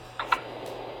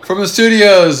From the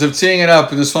studios of Teeing It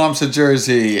Up in the Swamps of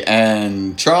Jersey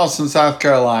and Charleston, South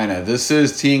Carolina, this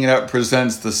is Teeing It Up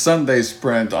presents the Sunday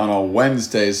Sprint on a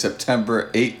Wednesday,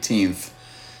 September 18th,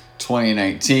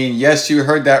 2019. Yes, you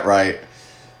heard that right.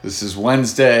 This is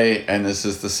Wednesday, and this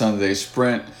is the Sunday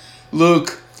Sprint.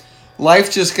 Luke, life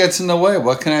just gets in the way.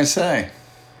 What can I say?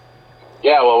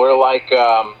 Yeah, well, we're like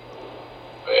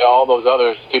all those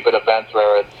other stupid events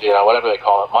where it's, whatever they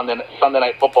call it, Sunday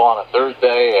Night Football on a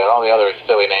Thursday, and all the other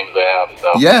silly names they have.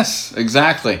 So. Yes,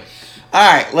 exactly.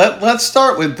 All right, let's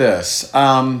start with this.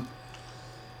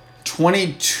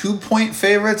 22-point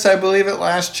favorites, I believe, at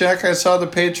last check. I saw the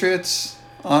Patriots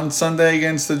on Sunday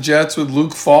against the Jets with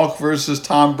Luke Falk versus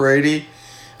Tom Brady,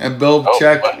 and Bill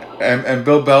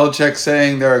Belichick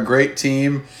saying they're a great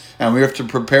team, and we have to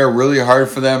prepare really hard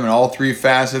for them in all three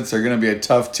facets. They're going to be a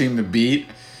tough team to beat.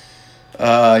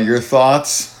 Your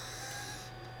thoughts?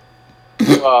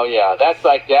 Well, yeah, that's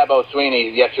like Dabo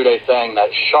Sweeney yesterday saying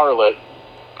that Charlotte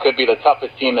could be the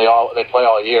toughest team they play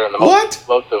all year and the most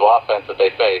explosive offense that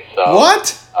they face. So,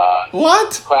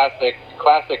 what? Classic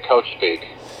coach speak.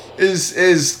 Was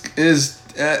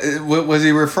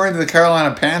he referring to the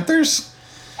Carolina Panthers?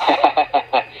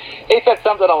 He said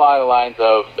something along the lines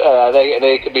of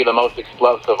they could be the most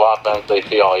explosive offense they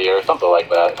see all year, something like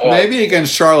that. Yeah. Maybe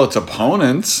against Charlotte's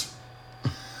opponents.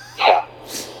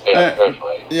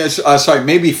 Personally.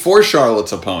 Maybe for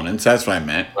Charlotte's opponents. That's what I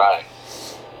meant. Right.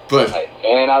 But right.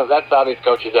 And that's how these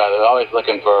coaches are. They're always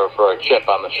looking for a chip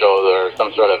on the shoulder or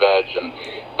some sort of edge and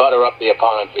butter up the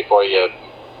opponents before you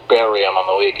bury them on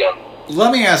the weekend.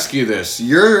 Let me ask you this.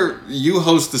 You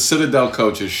host the Citadel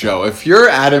Coaches Show. If you're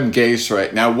Adam Gase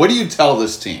right now, what do you tell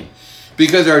this team?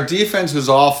 Because our defense was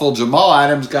awful. Jamal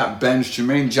Adams got benched.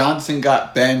 Jermaine Johnson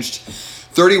got benched.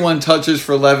 31 touches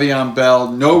for Le'Veon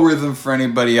Bell. No rhythm for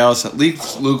anybody else. At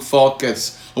least Luke Falk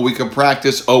gets a week of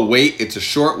practice. Oh, wait, it's a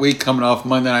short week coming off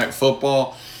Monday Night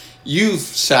Football. You've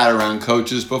sat around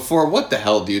coaches before. What the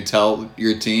hell do you tell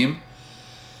your team?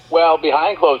 Well,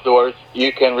 behind closed doors,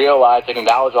 you can realize and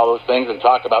acknowledge all those things and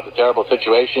talk about the terrible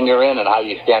situation you're in and how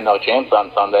you stand no chance on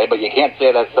Sunday, but you can't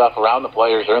say that stuff around the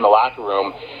players or in the locker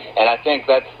room. And I think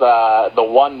that's the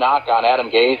one knock on Adam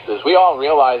Gase is we all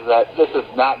realize that this is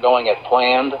not going as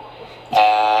planned.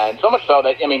 And so much so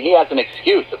that, he has an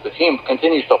excuse. If the team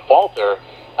continues to falter,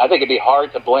 I think it'd be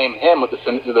hard to blame him with the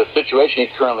situation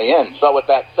he's currently in. So with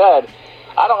that said,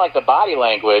 I don't like the body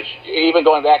language, even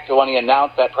going back to when he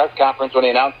announced that press conference, when he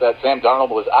announced that Sam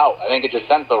Darnold was out. I think it just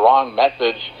sends the wrong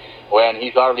message when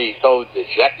he's already so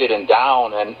dejected and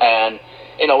down. And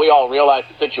we all realize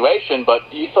the situation, but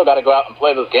you still got to go out and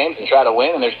play those games and try to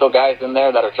win. And there's still guys in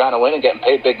there that are trying to win and getting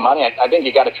paid big money. I think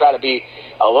you got to try to be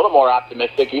a little more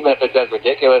optimistic, even if it's as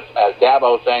ridiculous as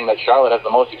Dabo saying that Charlotte has the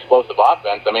most explosive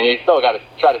offense. You still got to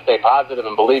try to stay positive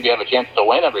and believe you have a chance to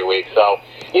win every week. So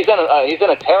he's in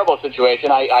a terrible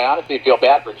situation. I honestly feel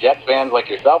bad for Jets fans like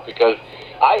yourself because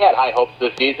I had high hopes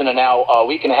this season, and now a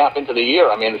week and a half into the year,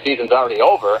 the season's already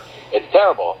over. It's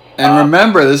terrible. And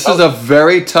remember, this is a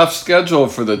very tough schedule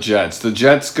for the Jets. The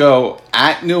Jets go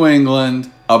at New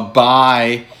England, a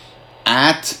bye,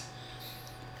 at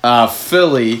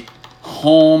Philly,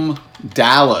 home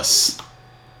Dallas,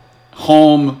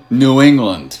 home New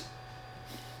England.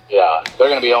 Yeah, they're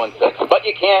going to be 0-6. But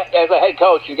you can't, as a head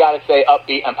coach, you got to stay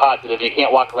upbeat and positive. You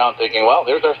can't walk around thinking, well,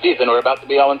 there's our season. We're about to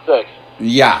be 0-6.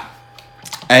 Yeah.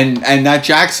 And that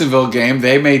Jacksonville game,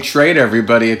 they may trade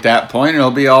everybody at that point, and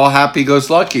it'll be all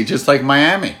happy-goes-lucky, just like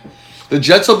Miami. The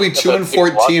Jets will be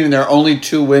 2-14, and their only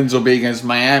 2 wins will be against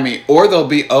Miami, or they'll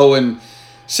be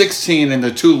 0-16, and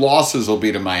the 2 losses will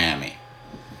be to Miami.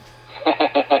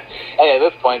 Hey, at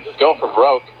this point, just go for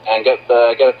broke and get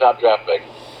a top draft pick.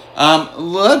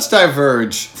 Let's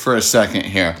diverge for a second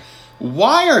here.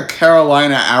 Why are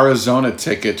Carolina-Arizona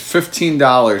tickets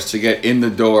 $15 to get in the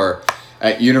door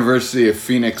at University of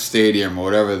Phoenix Stadium, or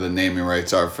whatever the naming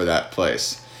rights are for that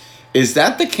place? Is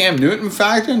that the Cam Newton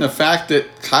factor and the fact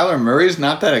that Kyler Murray is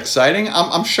not that exciting?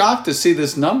 I'm shocked to see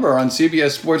this number on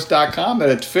CBSSports.com that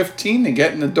it's $15 to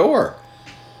get in the door.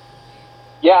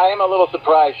 Yeah, I am a little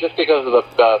surprised just because of the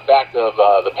fact of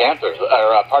the Panthers,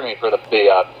 for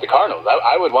the Cardinals.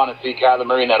 I would want to see Kyler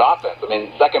Murray in that offense.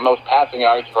 Second most passing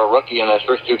yards for a rookie in his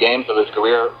first 2 games of his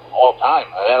career all time.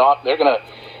 They're going to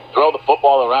throw the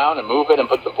football around and move it and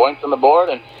put some points on the board.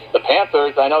 And the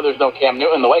Panthers, I know there's no Cam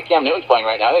Newton. The way Cam Newton's playing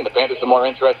right now, I think the Panthers are more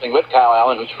interesting with Kyle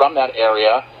Allen, who's from that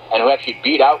area and who actually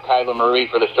beat out Kyler Murray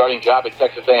for the starting job at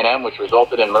Texas A&M, which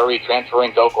resulted in Murray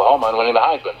transferring to Oklahoma and winning the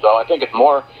Heisman. So I think it's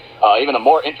even a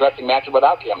more interesting matchup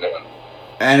without Cam Newton.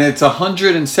 And it's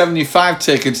 175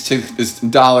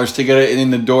 dollars to get it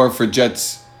in the door for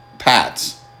Jets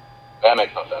Pats. That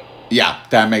makes no sense. Yeah,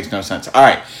 that makes no sense. All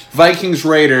right, Vikings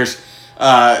Raiders.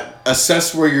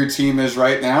 Assess where your team is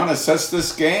right now and assess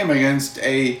this game against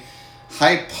a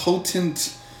high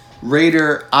potent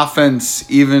Raider offense,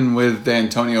 even with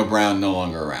Antonio Brown no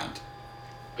longer around.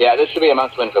 Yeah, this should be a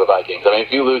must-win for the Vikings. I mean,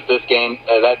 if you lose this game,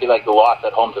 that'd be like the loss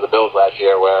at home to the Bills last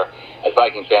year, where as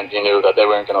Vikings fans, you knew that they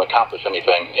weren't going to accomplish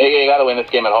anything. You got to win this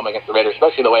game at home against the Raiders,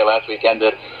 especially the way last week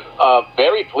ended.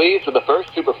 Very pleased with the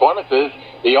first two performances.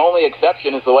 The only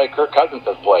exception is the way Kirk Cousins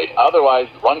has played. Otherwise,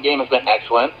 the run game has been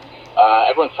excellent.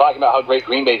 Everyone's talking about how great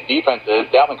Green Bay's defense is.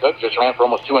 Dalvin Cook just ran for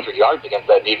almost 200 yards against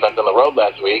that defense on the road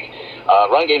last week.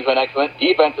 Run game's been excellent.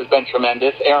 Defense has been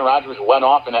tremendous. Aaron Rodgers went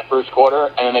off in that first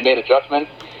quarter, and then they made adjustments,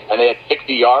 and they had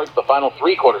 60 yards the final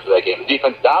three quarters of that game. The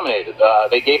defense dominated.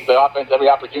 They gave the offense every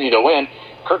opportunity to win.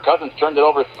 Kirk Cousins turned it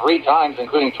over 3 times,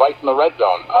 including twice in the red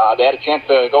zone. They had a chance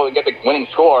to go and get the winning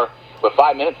score with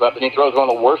 5 minutes left, and he throws one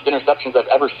of the worst interceptions I've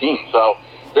ever seen. So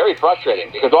very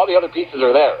frustrating because all the other pieces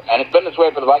are there. And it's been this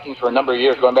way for the Vikings for a number of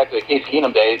years, going back to the Case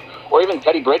Keenum days or even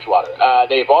Teddy Bridgewater.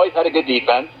 They've always had a good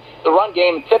defense. The run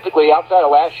game, typically, outside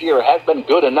of last year, has been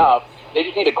good enough. They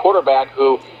just need a quarterback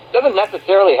who doesn't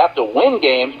necessarily have to win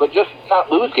games, but just not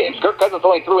lose games. Kirk Cousins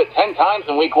only threw it 10 times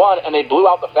in week 1, and they blew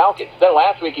out the Falcons. Then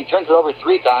last week, he turns it over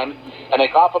 3 times, and they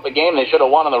cough up a game they should have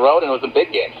won on the road, and it was a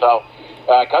big game. So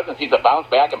Cousins needs to bounce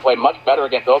back and play much better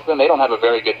against Oakland. They don't have a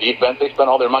very good defense. They spent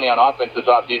all their money on offense this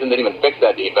offseason. Didn't even fix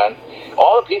that defense.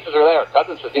 All the pieces are there.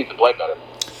 Cousins just needs to play better.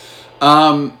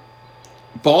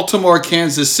 Baltimore,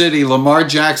 Kansas City, Lamar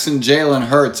Jackson, Jalen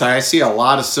Hurts. I see a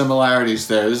lot of similarities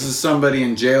there. This is somebody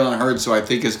in Jalen Hurts who I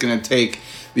think is going to take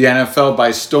the NFL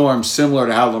by storm, similar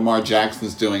to how Lamar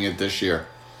Jackson's doing it this year.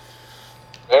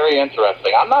 Very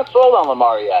interesting. I'm not sold on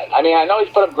Lamar yet. I mean, I know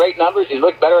he's put up great numbers. He's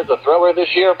looked better as a thrower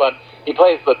this year, but he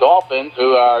plays the Dolphins,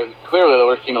 who are clearly the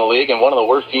worst team in the league and one of the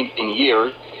worst teams in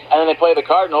years. And then they play the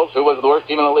Cardinals, who was the worst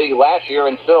team in the league last year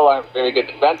and still aren't very good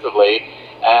defensively.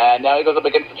 And now he goes up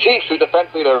against the Chiefs, who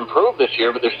defensively they're improved this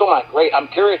year, but they're still not great. I'm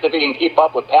curious if he can keep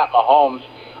up with Pat Mahomes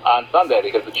on Sunday,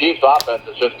 because the Chiefs' offense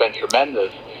has just been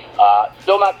tremendous.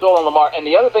 Still not sold on Lamar. And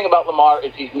the other thing about Lamar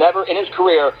is he's never, in his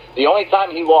career, the only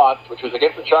time he lost, which was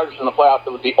against the Chargers in the playoffs,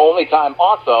 it was the only time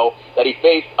also that he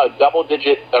faced a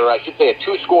double-digit, or I should say a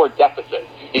 2-score deficit.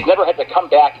 He's never had to come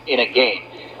back in a game.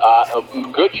 A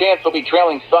good chance he'll be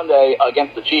trailing Sunday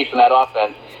against the Chiefs in that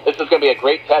offense. This is going to be a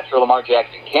great test for Lamar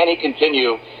Jackson. Can he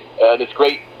continue this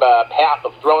great path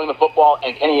of throwing the football,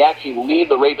 and can he actually lead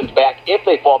the Ravens back if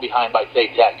they fall behind by, say,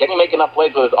 10? Can he make enough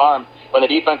plays with his arm when the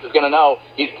defense is going to know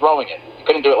he's throwing it? He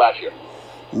couldn't do it last year.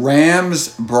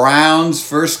 Rams, Browns,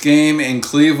 first game in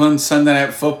Cleveland, Sunday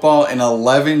Night Football in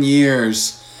 11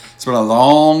 years. It's been a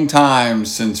long time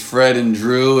since Fred and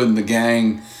Drew and the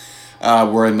gang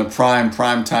were in the prime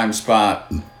time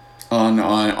spot on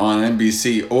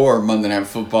NBC or Monday Night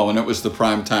Football when it was the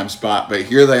prime time spot. But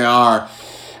here they are.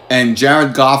 And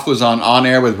Jared Goff was on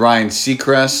air with Ryan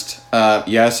Seacrest.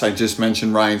 Yes, I just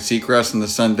mentioned Ryan Seacrest in the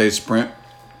Sunday Sprint.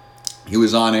 He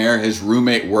was on air. His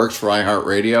roommate works for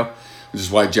iHeartRadio, which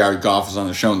is why Jared Goff was on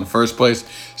the show in the first place.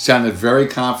 Sounded very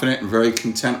confident and very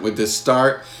content with this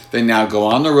start. They now go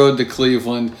on the road to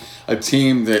Cleveland, a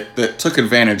team that took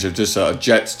advantage of just a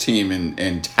Jets team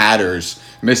in tatters,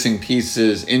 missing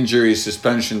pieces, injuries,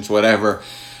 suspensions, whatever.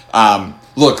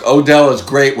 Look, Odell is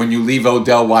great when you leave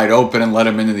Odell wide open and let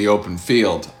him into the open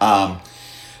field.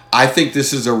 I think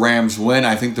this is a Rams win.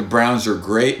 I think the Browns are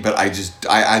great, but I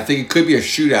think it could be a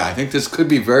shootout. I think this could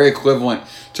be very equivalent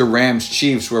to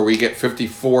Rams-Chiefs, where we get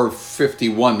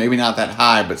 54-51. Maybe not that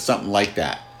high, but something like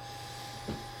that.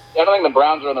 I don't think the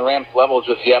Browns are on the Rams level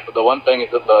just yet, but the one thing is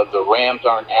that the Rams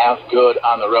aren't as good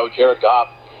on the road. Jared Goff,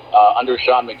 under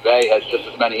Sean McVay, has just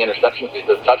as many interceptions as he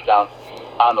does touchdowns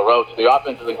on the road, so the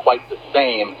offense isn't quite the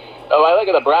same. I look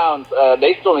at the Browns,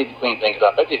 they still need to clean things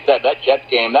up. As you said, that Jets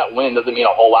game, that win doesn't mean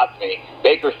a whole lot to me.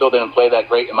 Baker still didn't play that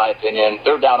great, in my opinion.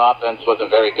 Third down offense wasn't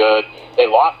very good. They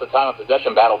lost the time of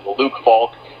possession battle to Luke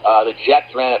Falk. The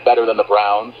Jets ran it better than the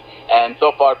Browns. And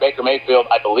so far, Baker Mayfield,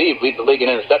 I believe, leads the league in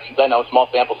interceptions. I know, small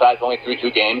sample size, only through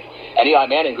 2 games. And Eli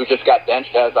Manning, who just got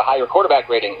benched, has a higher quarterback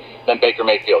rating than Baker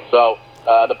Mayfield. So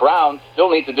the Browns still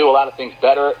need to do a lot of things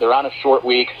better. They're on a short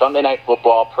week, Sunday Night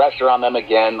Football, pressure on them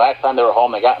again. Last time they were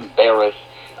home, they got embarrassed.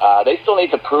 They still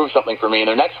need to prove something for me. In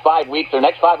their next 5 weeks, their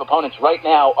next 5 opponents right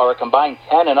now are a combined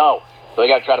 10-0. So they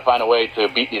got to try to find a way to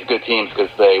beat these good teams because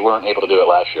they weren't able to do it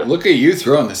last year. Look at you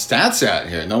throwing the stats out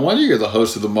here. No wonder you're the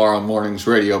host of the Tomorrow Mornings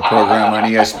radio program on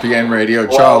ESPN Radio,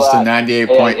 Charleston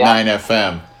 98.9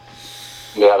 FM.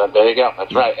 Yeah, there you go.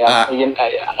 That's right.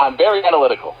 I'm very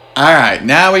analytical. All right,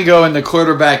 now we go into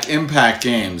quarterback impact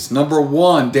games. Number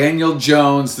 1, Daniel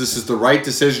Jones. This is the right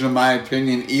decision, in my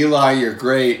opinion. Eli, you're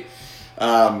great.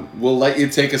 We'll let you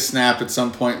take a snap at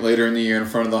some point later in the year in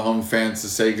front of the home fans to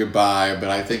say goodbye,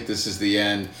 but I think this is the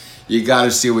end. You got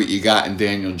to see what you got in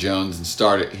Daniel Jones and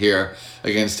start it here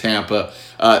against Tampa.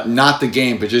 Not the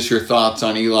game, but just your thoughts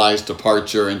on Eli's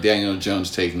departure and Daniel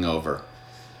Jones taking over.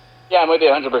 Yeah, I'm with you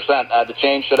 100%. The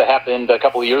change should have happened a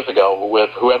couple of years ago with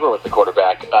whoever was the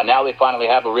quarterback. Now they finally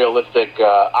have a realistic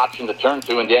option to turn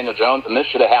to in Daniel Jones, and this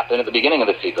should have happened at the beginning of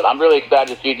the season. I'm really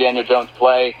excited to see Daniel Jones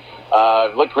play.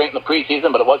 Looked great in the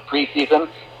preseason, but it was preseason.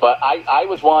 But I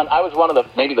was one of the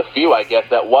maybe the few, I guess,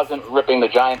 that wasn't ripping the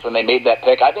Giants when they made that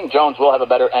pick. I think Jones will have a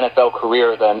better NFL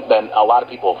career than a lot of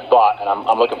people thought, and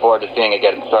I'm looking forward to seeing it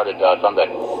get started Sunday.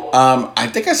 I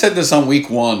think I said this on week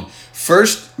 1.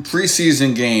 First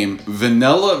preseason game,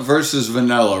 vanilla versus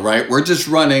vanilla, right? We're just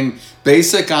running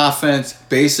basic offense,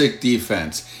 basic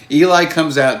defense. Eli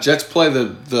comes out. Jets play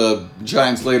the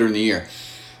Giants later in the year.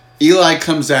 Eli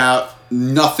comes out,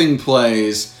 nothing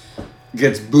plays,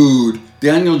 gets booed.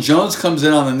 Daniel Jones comes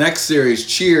in on the next series,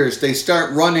 cheers. They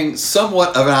start running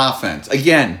somewhat of an offense.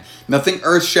 Again, nothing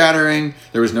earth-shattering.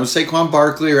 There was no Saquon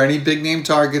Barkley or any big-name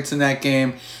targets in that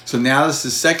game. So now this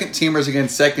is second-teamers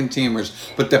against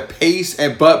second-teamers. But the pace,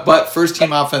 but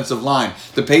first-team offensive line,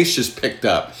 the pace just picked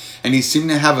up. And he seemed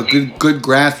to have a good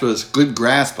grasp of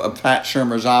Pat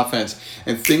Shurmur's offense.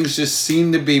 And things just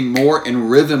seemed to be more in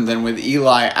rhythm than with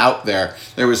Eli out there.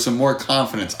 There was some more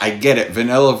confidence. I get it,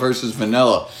 vanilla versus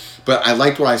vanilla. But I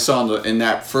liked what I saw in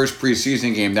that first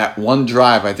preseason game. That one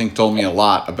drive, I think, told me a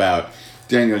lot about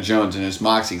Daniel Jones and his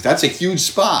moxie. That's a huge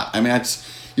spot. I mean, that's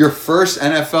your first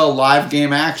NFL live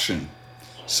game action.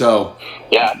 So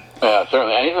yeah,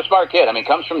 certainly. And he's a smart kid. I mean,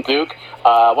 comes from Duke,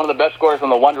 one of the best scorers on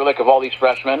the Wonderlic of all these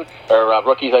freshmen, or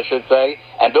rookies, I should say.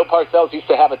 And Bill Parcells used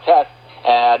to have a test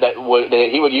that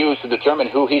he would use to determine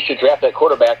who he should draft at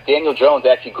quarterback. Daniel Jones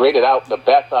actually graded out the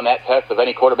best on that test of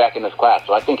any quarterback in this class.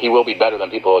 So I think he will be better than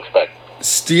people expect.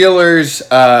 Steelers,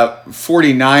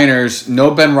 49ers,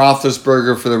 no Ben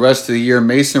Roethlisberger for the rest of the year.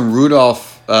 Mason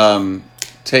Rudolph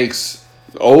takes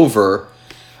over.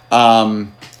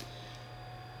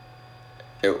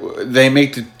 They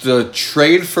make the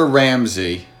trade for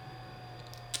Ramsey.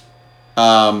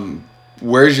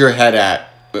 Where's your head at?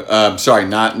 Sorry,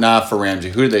 not for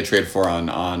Ramsey. Who did they trade for on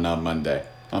Monday?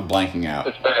 I'm blanking out.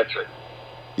 Fitzpatrick.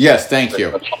 Yes, thank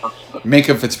you.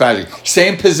 Minka Fitzpatrick.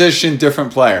 Same position,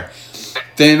 different player.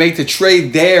 They make the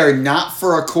trade there, not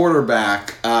for a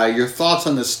quarterback. Your thoughts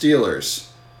on the Steelers?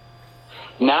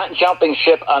 Not jumping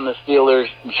ship on the Steelers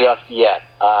just yet.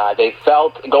 They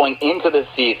felt going into the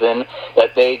season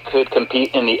that they could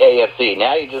compete in the AFC.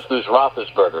 Now you just lose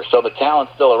Roethlisberger, so the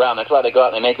talent's still around. That's why they go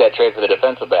out and they make that trade for the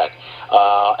defensive back.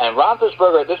 And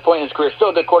Roethlisberger, at this point in his career, is still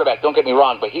a good quarterback, don't get me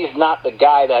wrong, but he's not the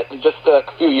guy that just a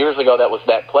few years ago that was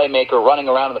that playmaker running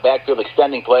around in the backfield,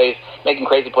 extending plays, making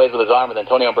crazy plays with his arm with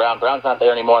Antonio Brown. Brown's not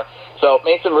there anymore. So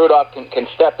Mason Rudolph can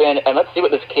step in, and let's see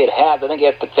what this kid has. I think he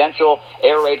has potential,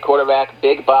 air raid quarterback,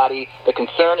 big body. The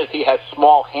concern is he has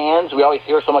small hands. We always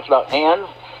hear so much about hands.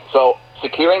 So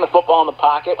securing the football in the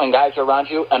pocket when guys are around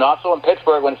you, and also in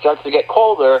Pittsburgh when it starts to get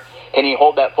colder, can he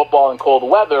hold that football in cold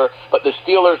weather? But the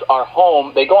Steelers are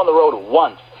home. They go on the road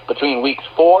once between weeks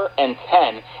 4 and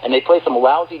 10, and they play some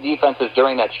lousy defenses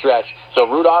during that stretch. So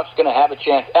Rudolph's going to have a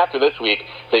chance after this week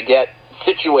to get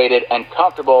situated and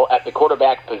comfortable at the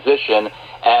quarterback position,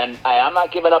 and I'm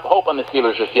not giving up hope on the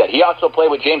Steelers just yet. He also played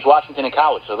with James Washington in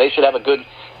college, so they should have a good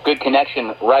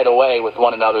connection right away with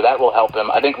one another. That will help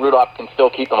him. I think Rudolph can still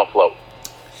keep them afloat.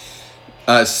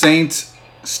 Saints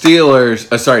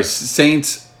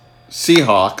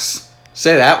Seahawks.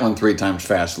 Say that one 3 times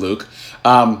fast, Luke.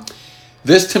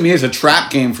 This, to me, is a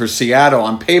trap game for Seattle.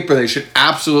 On paper, they should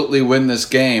absolutely win this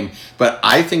game. But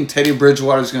I think Teddy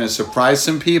Bridgewater is going to surprise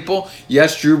some people.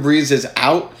 Yes, Drew Brees is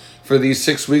out for these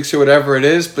 6 weeks or whatever it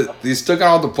is, but he's still got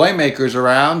all the playmakers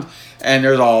around, and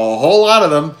there's a whole lot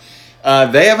of them.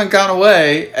 They haven't gone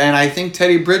away, and I think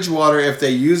Teddy Bridgewater, if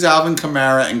they use Alvin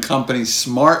Kamara and company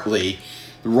smartly,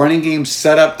 the running game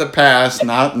set up the pass,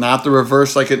 not the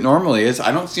reverse like it normally is.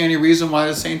 I don't see any reason why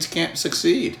the Saints can't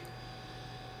succeed.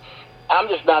 I'm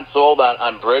just not sold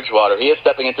on Bridgewater. He is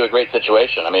stepping into a great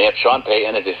situation. I mean, you have Sean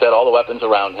Payton, as you said, all the weapons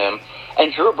around him.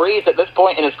 And Drew Brees, at this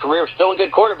point in his career, still a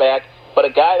good quarterback, but a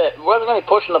guy that wasn't really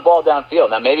pushing the ball downfield.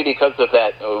 Now, maybe because of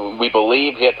that, we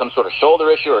believe he had some sort of shoulder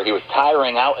issue or he was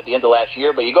tiring out at the end of last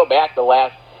year. But you go back the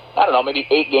last, maybe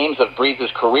 8 games of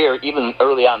Brees' career, even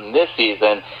early on in this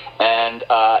season, And,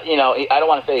 I don't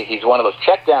want to say he's one of those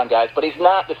check down guys, but he's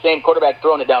not the same quarterback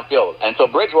throwing it downfield. And so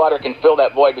Bridgewater can fill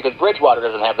that void because Bridgewater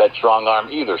doesn't have that strong arm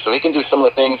either. So he can do some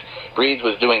of the things Breeze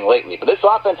was doing lately. But this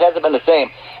offense hasn't been the same.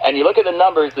 And you look at the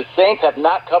numbers, the Saints have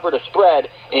not covered a spread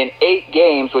in 8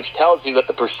 games, which tells you that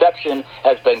the perception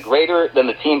has been greater than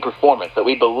the team performance, that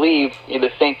we believe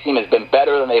the Saints team has been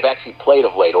better than they've actually played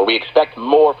of late, or we expect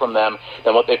more from them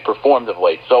than what they've performed of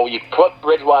late. So you put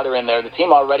Bridgewater in there. The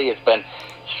team already has been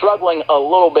struggling a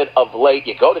little bit of late.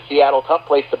 You go to Seattle, tough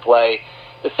place to play.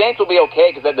 The Saints will be okay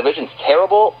because that division's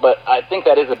terrible, but I think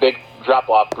that is a big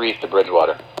drop-off Breeze to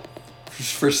Bridgewater.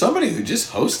 For somebody who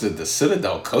just hosted the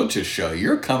Citadel Coaches Show,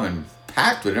 you're coming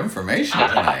packed with information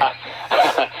tonight.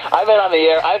 I've been on the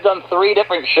air. I've done 3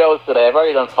 different shows today. I've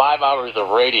already done 5 hours of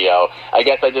radio. I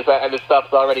guess this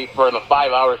stuff's already for the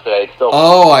 5 hours today. It's still.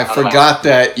 Oh, I forgot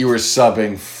that you were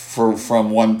subbing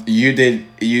from one. You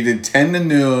did 10 to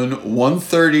noon,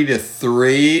 1:30 to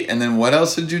 3, and then what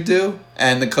else did you do?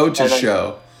 And the Coaches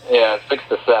Show. Yeah, 6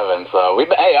 to 7. So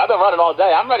I've been running all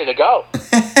day. I'm ready to go.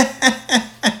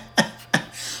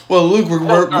 Well, Luke,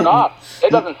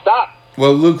 it doesn't stop.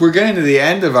 Well, Luke, we're getting to the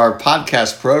end of our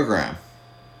podcast program.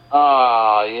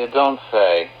 Oh, you don't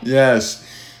say. Yes.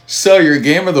 So your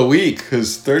game of the week,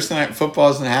 because Thursday Night Football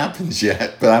hasn't happened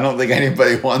yet, but I don't think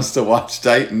anybody wants to watch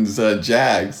Titans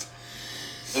Jags.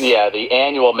 Yeah, the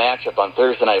annual matchup on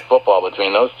Thursday Night Football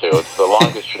between those two. It's the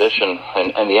longest tradition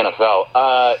in the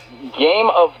NFL. Game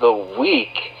of the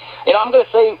week. I'm going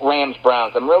to say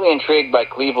Rams-Browns. I'm really intrigued by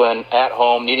Cleveland at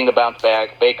home, needing to bounce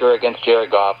back. Baker against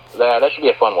Jared Goff. That should be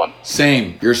a fun one.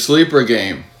 Same. Your sleeper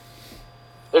game.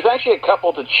 There's actually a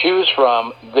couple to choose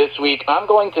from this week. I'm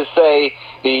going to say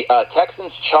the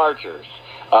Texans-Chargers.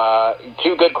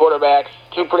 2 good quarterbacks,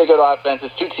 2 pretty good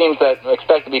offenses, 2 teams that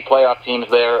expect to be playoff teams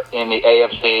there in the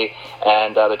AFC,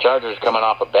 and the Chargers coming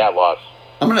off a bad loss.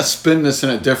 I'm going to spin this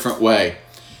in a different way.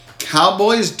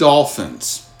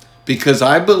 Cowboys-Dolphins. Because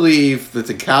I believe that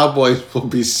the Cowboys will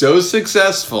be so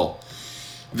successful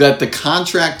that the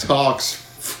contract talks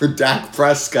for Dak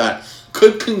Prescott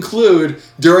could conclude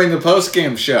during the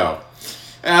postgame show.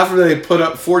 After they put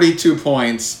up 42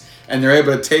 points and they're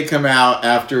able to take him out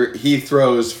after he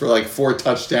throws for like 4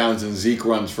 touchdowns and Zeke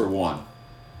runs for 1.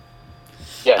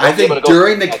 Yeah, I think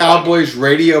during the Cowboys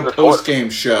radio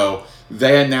postgame show,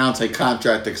 they announce a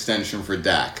contract extension for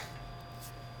Dak.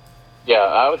 Yeah,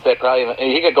 I would say probably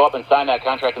he could go up and sign that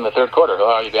contract in the third quarter. He'll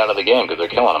already be out of the game because they're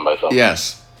killing him by something.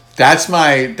 Yes,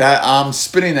 I'm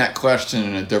spinning that question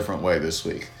in a different way this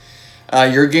week.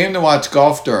 Your game to watch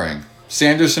golf during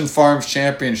Sanderson Farms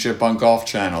Championship on Golf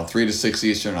Channel, 3 to 6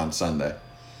 Eastern on Sunday.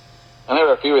 And there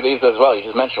are a few of these as well. You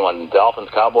just mentioned one: Dolphins,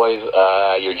 Cowboys,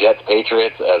 your Jets,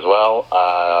 Patriots as well.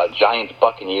 Giants,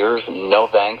 Buccaneers. No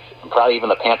thanks. Probably even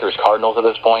the Panthers, Cardinals at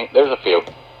this point. There's a few.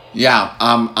 Yeah,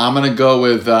 I'm gonna go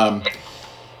with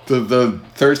the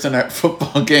Thursday Night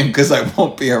Football game because I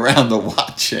won't be around to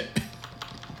watch it.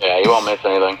 Yeah, you won't miss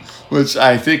anything. Which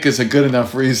I think is a good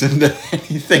enough reason than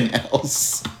anything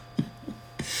else.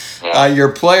 Yeah.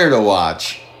 Your player to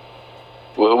watch.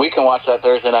 Well, we can watch that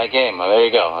Thursday night game. There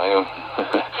you go.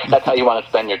 That's how you want to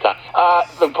spend your time.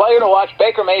 The player to watch,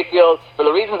 Baker Mayfield, for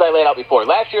the reasons I laid out before.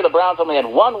 Last year, the Browns only had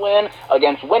 1 win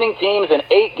against winning teams in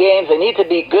 8 games. They need to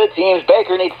beat good teams.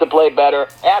 Baker needs to play better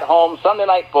at home. Sunday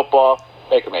Night Football,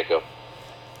 Baker Mayfield.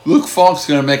 Luke Falk's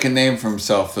going to make a name for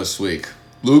himself this week.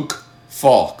 Luke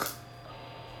Falk.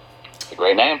 It's a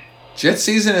great name. Jet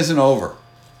season isn't over.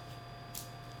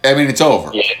 I mean, it's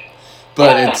over. Yeah.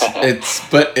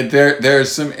 But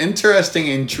there's some interesting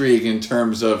intrigue in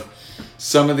terms of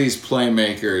some of these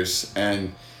playmakers,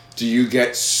 and do you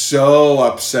get so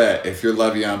upset if you're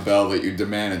Le'Veon Bell that you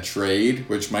demand a trade,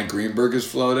 which Mike Greenberg has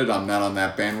floated? I'm not on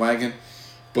that bandwagon,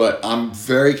 but I'm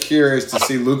very curious to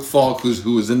see Luke Falk,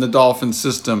 who is in the Dolphins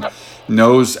system,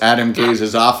 knows Adam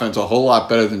Gaze's offense a whole lot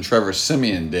better than Trevor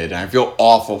Siemian did, and I feel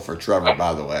awful for Trevor,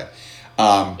 by the way.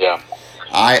 Yeah.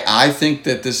 I think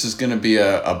that this is going to be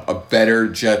a better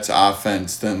Jets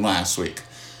offense than last week.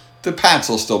 The Pats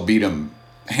will still beat them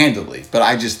handily, but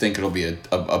I just think it'll be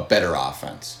a better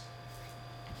offense.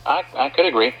 I could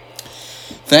agree.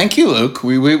 Thank you, Luke.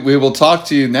 We will talk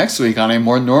to you next week on a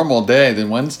more normal day than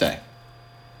Wednesday.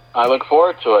 I look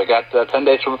forward to it. I got 10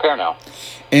 days to prepare now.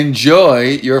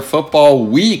 Enjoy your football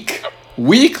week.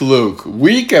 Week, Luke.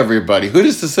 Week, everybody. Who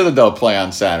does the Citadel play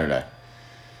on Saturday?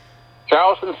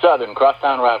 Charleston Southern,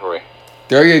 crosstown rivalry.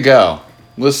 There you go.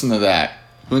 Listen to that.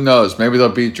 Who knows? Maybe they'll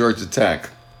beat Georgia Tech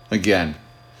again.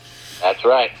 That's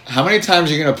right. How many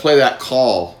times are you going to play that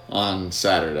call on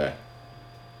Saturday?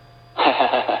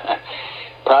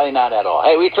 Probably not at all.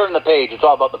 Hey, we turned the page. It's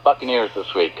all about the Buccaneers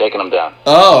this week, taking them down.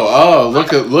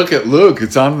 Look at Luke.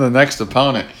 It's on to the next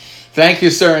opponent. Thank you,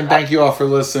 sir, and thank you all for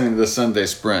listening to the Sunday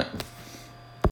Sprint.